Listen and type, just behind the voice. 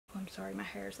sorry, my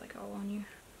hair is like all on you.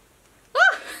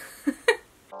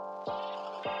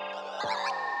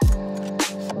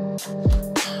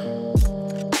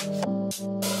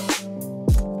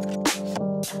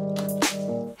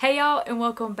 Hey y'all, and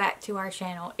welcome back to our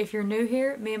channel. If you're new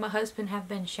here, me and my husband have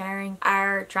been sharing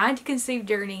our trying to conceive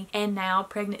journey and now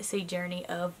pregnancy journey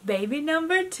of baby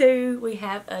number 2. We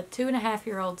have a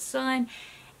 2.5-year-old son,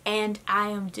 and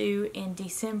I am due in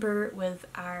December with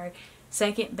our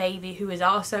second baby, who is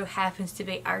also happens to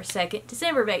be our second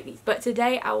December baby. But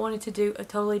today I wanted to do a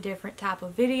totally different type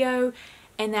of video,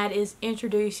 and that is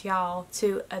introduce y'all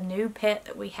to a new pet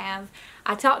that we have.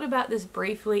 I talked about this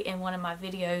briefly in one of my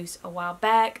videos a while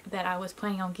back that I was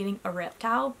planning on getting a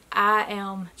reptile. I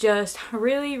am just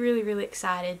really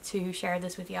excited to share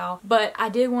this with y'all, but I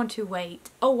did want to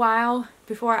wait a while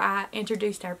before I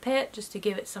introduced our pet, just to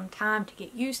give it some time to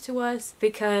get used to us,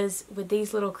 because with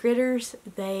these little critters,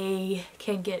 they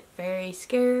can get very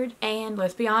scared, and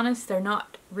let's be honest, they're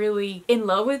not really in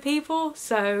love with people,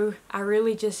 so I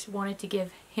really just wanted to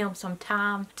give him some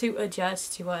time to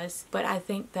adjust to us. But I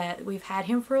think that we've had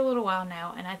him for a little while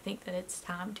now, and I think that it's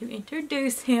time to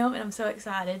introduce him, and I'm so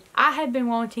excited. I had been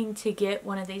wanting to get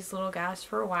one of these little guys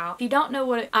for a while. If you don't know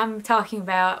what I'm talking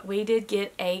about, we did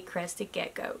get a Crested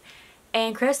Gecko.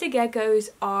 And Crested Geckos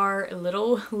are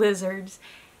little lizards.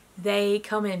 They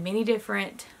come in many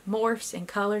different morphs and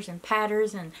colors and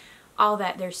patterns and all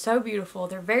that. They're so beautiful.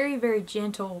 They're very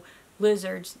gentle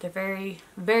lizards. They're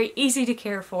very easy to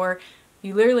care for.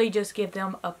 You literally just give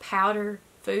them a powder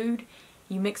food.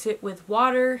 You mix it with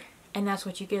water, and that's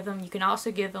what you give them. You can also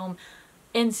give them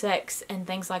insects and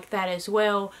things like that as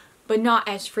well, but not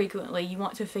as frequently. You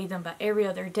want to feed them about every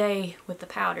other day with the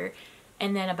powder.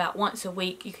 And then about once a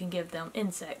week you can give them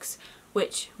insects,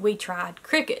 which we tried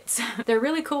crickets. They're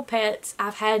really cool pets.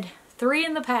 I've had 3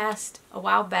 in the past a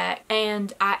while back,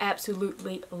 and I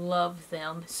absolutely love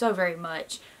them so very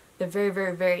much. They're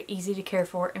very easy to care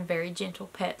for and very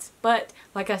gentle pets. But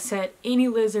like I said, any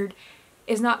lizard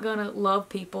is not gonna love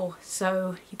people,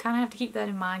 so you kind of have to keep that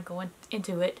in mind going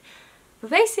into it.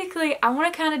 But basically, I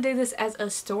want to kind of do this as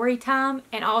a story time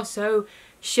and also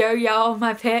show y'all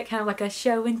my pet, kind of like a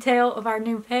show and tell of our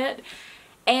new pet.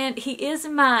 And he is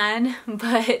mine,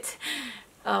 but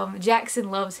Jackson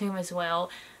loves him as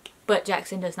well, but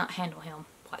Jackson does not handle him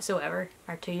whatsoever.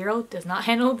 Our 2-year-old does not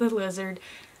handle the lizard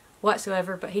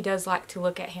whatsoever, but he does like to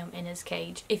look at him in his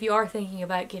cage. If you are thinking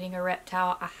about getting a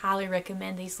reptile, I highly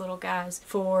recommend these little guys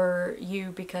for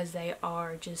you, because they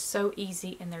are just so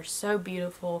easy and they're so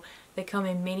beautiful. They come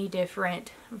in many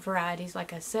different varieties.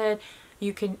 Like I said,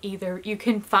 you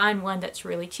can find one that's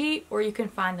really cheap, or you can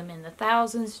find them in the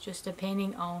thousands, just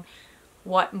depending on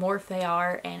what morph they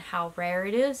are and how rare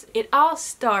it is. It all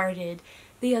started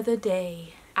the other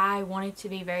day. I wanted to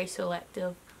be very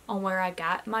selective on where I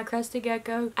got my Crested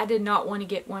Gecko. I did not want to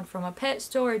get one from a pet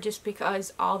store, just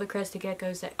because all the Crested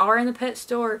Geckos that are in the pet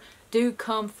store do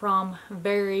come from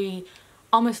very,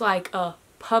 almost like a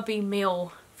puppy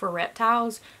mill for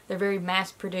reptiles. They're very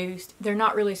mass produced. They're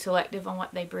not really selective on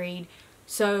what they breed.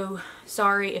 So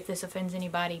sorry if this offends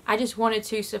anybody. I just wanted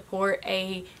to support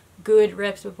a good,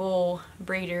 reputable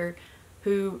breeder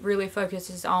who really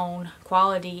focuses on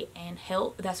quality and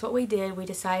health. That's what we did. We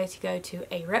decided to go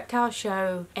to a reptile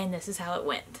show, and this is how it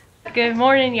went. Good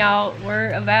morning, y'all.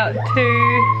 We're about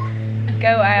to go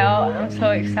out. I'm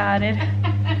so excited.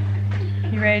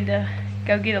 You ready to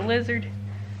go get a lizard?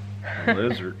 A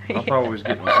lizard? I thought we was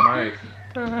getting a snake.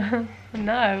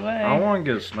 No way. I want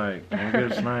to get a snake. Want to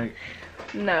get a snake?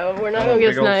 No, we're not gonna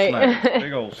get a snake.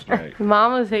 Big old snake.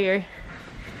 Mama's here.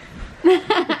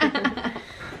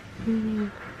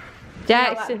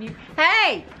 Jackson.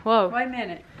 Hey! Whoa. Wait a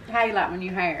minute. How you like my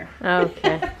new hair?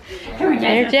 Okay.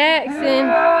 There's Jackson.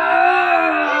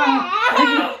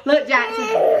 Look,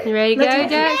 Jackson. You ready to go,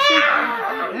 Jackson?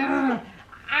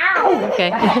 Okay.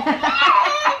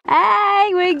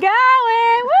 Hey, we're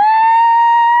going! Woo!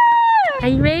 Are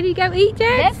you ready to go eat,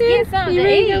 Jackson? Let's get something you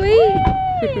ready to go eat?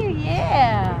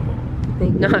 Yeah.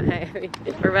 He's not happy.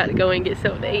 We're about to go and get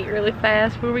something to eat really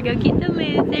fast before we go get the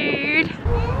lizard.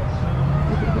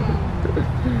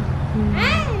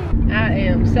 I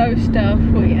am so stuffed.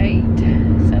 We ate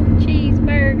some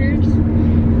cheeseburgers.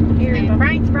 Here And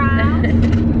French fries.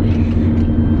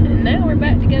 And now we're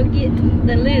about to go get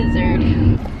the lizard.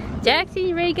 Jackson,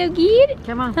 you ready to go get it?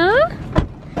 Come on. Huh?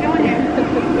 Go in there.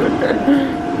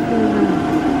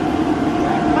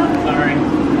 Sorry.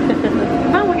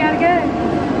 Come on, we gotta go.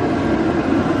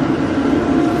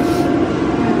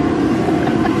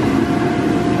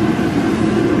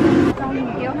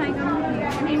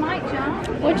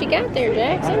 What you got there,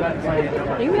 Jackson?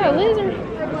 You got a lizard.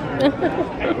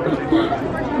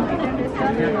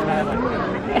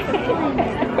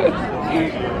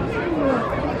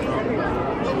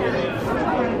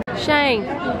 Shane.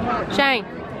 Shane.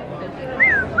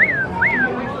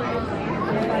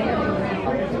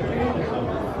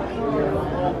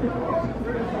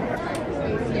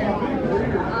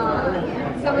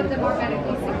 Some of them are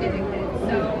medically significant,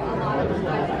 so a lot of them.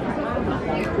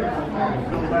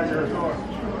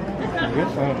 I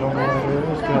guess I don't know what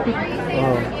it is.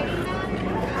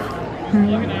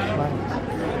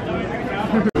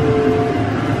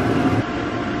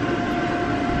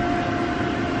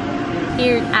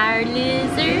 Here's our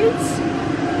lizards.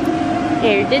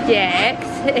 Here's the jacks.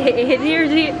 Here's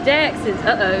the Jacksons.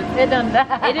 Uh-oh. It done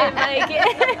died. It didn't make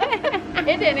it.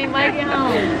 It didn't even make it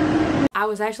home. I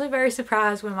was actually very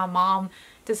surprised when my mom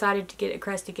decided to get a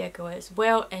Crested Gecko as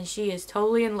well, and she is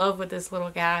totally in love with this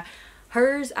little guy.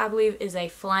 Hers, I believe, is a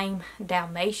flame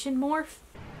Dalmatian morph.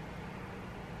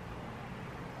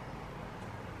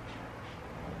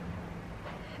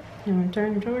 You want to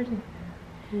turn him towards me?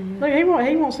 Look, he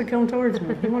wants to come towards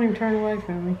me. He won't even turn away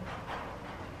from me.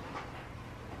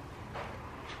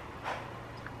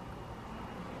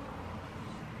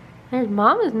 There's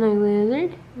Mama's new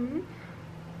lizard.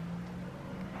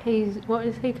 He's, what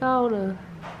is he called? A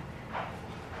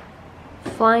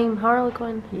flame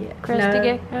harlequin? Yeah. Crested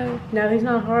Gecko? No, he's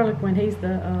not a harlequin. He's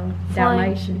the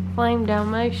Dalmatian. Flame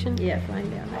Dalmatian? Yeah, flame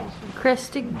Dalmatian.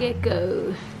 Crested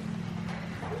Gecko.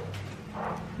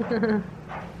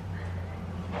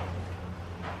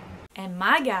 And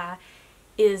my guy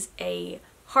is a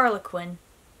harlequin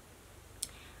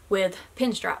with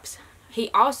pinstripes. He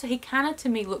kind of to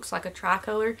me looks like a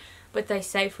tricolor, but they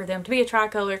say for them to be a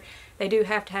tricolor, they do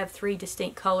have to have 3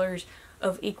 distinct colors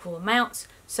of equal amounts.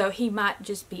 So he might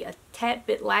just be a tad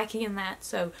bit lacking in that.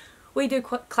 So we do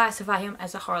classify him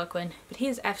as a harlequin, but he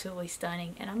is absolutely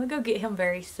stunning. And I'm going to go get him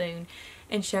very soon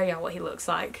and show y'all what he looks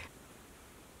like.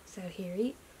 So here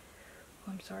he,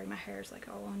 oh, I'm sorry, my hair's like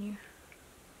all on you.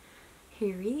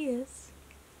 Here he is.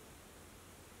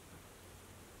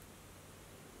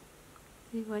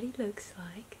 See what he looks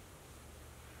like.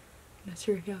 I'm not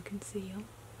sure if y'all can see him.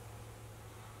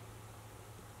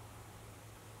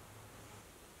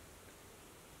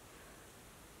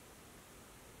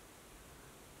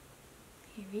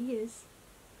 Here he is.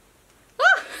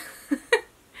 Ah!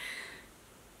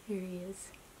 Here he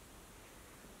is.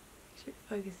 Make sure it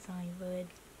focuses on you, bud.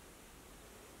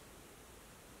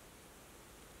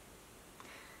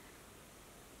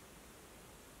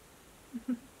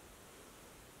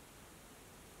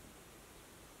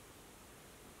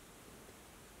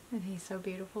 And he's so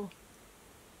beautiful.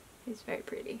 He's very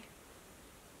pretty.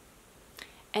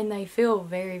 And they feel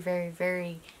very, very,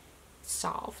 very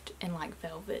soft and like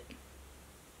velvet.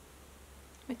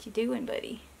 What you doing,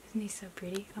 buddy? Isn't he so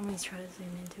pretty? I'm gonna try to zoom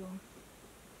into him.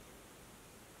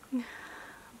 Oh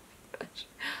my gosh.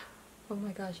 Oh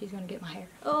my gosh, he's gonna get my hair.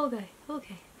 Oh, okay,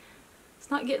 okay.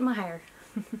 It's not getting my hair.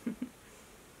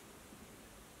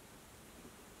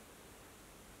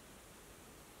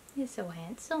 You're so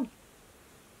handsome.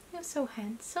 You're so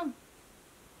handsome.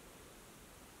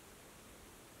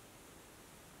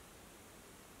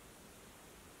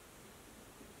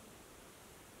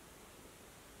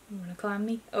 You wanna climb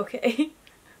me? Okay.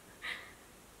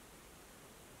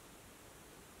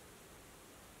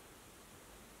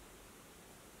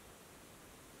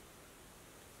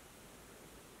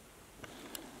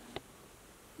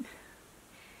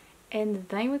 And the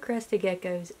thing with crested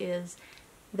geckos is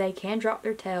they can drop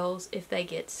their tails if they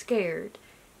get scared.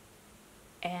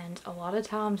 And a lot of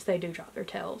times they do drop their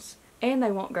tails. And they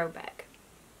won't grow back.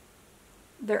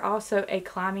 They're also a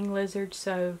climbing lizard,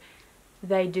 so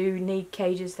they do need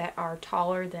cages that are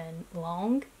taller than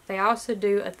long. They also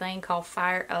do a thing called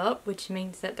fire up, which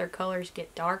means that their colors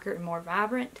get darker and more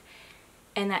vibrant.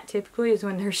 And that typically is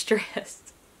when they're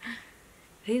stressed.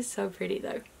 He's so pretty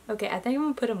though. Okay, I think I'm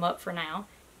going to put him up for now.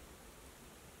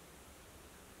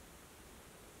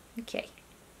 Okay.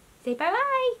 Say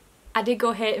bye-bye. I did go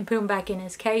ahead and put him back in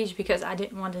his cage because I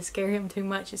didn't want to scare him too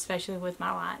much, especially with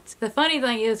my lights. The funny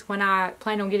thing is, when I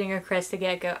planned on getting a crested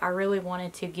gecko, I really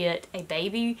wanted to get a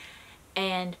baby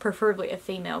and preferably a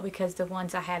female, because the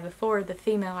ones I had before, the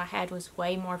female I had was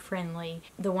way more friendly.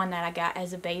 The one that I got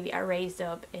as a baby I raised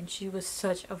up, and she was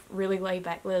such a really laid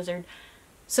back lizard.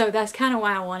 So that's kind of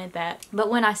why I wanted that. But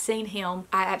when I seen him,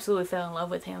 I absolutely fell in love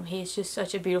with him. He's just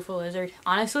such a beautiful lizard.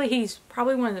 Honestly, he's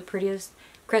probably one of the prettiest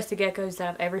crested geckos that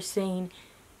I've ever seen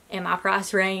in my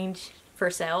price range for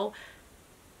sale.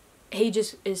 He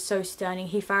just is so stunning.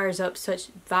 He fires up such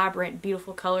vibrant,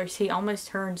 beautiful colors. He almost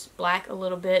turns black a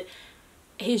little bit.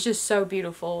 He's just so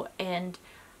beautiful, and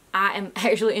I am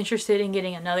actually interested in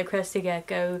getting another Crested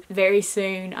Gecko very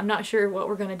soon. I'm not sure what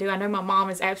we're going to do. I know my mom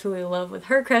is absolutely in love with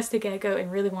her Crested Gecko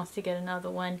and really wants to get another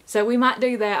one. So we might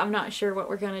do that. I'm not sure what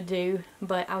we're going to do,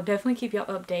 but I'll definitely keep y'all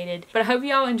updated. But I hope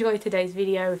y'all enjoyed today's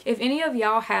video. If any of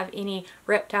y'all have any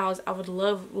reptiles, I would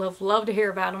love to hear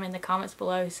about them in the comments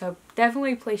below. So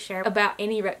definitely please share about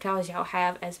any reptiles y'all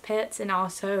have as pets. And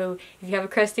also, if you have a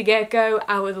Crested Gecko,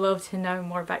 I would love to know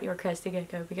more about your Crested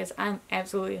Gecko because I'm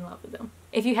absolutely in love with them.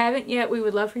 If you haven't yet, we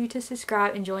would love for you to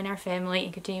subscribe and join our family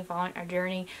and continue following our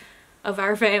journey of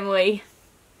our family.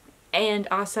 And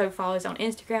also follow us on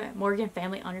Instagram at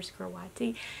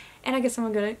morganfamily_yt. And I guess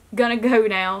I'm gonna go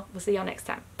now. We'll see y'all next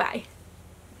time. Bye.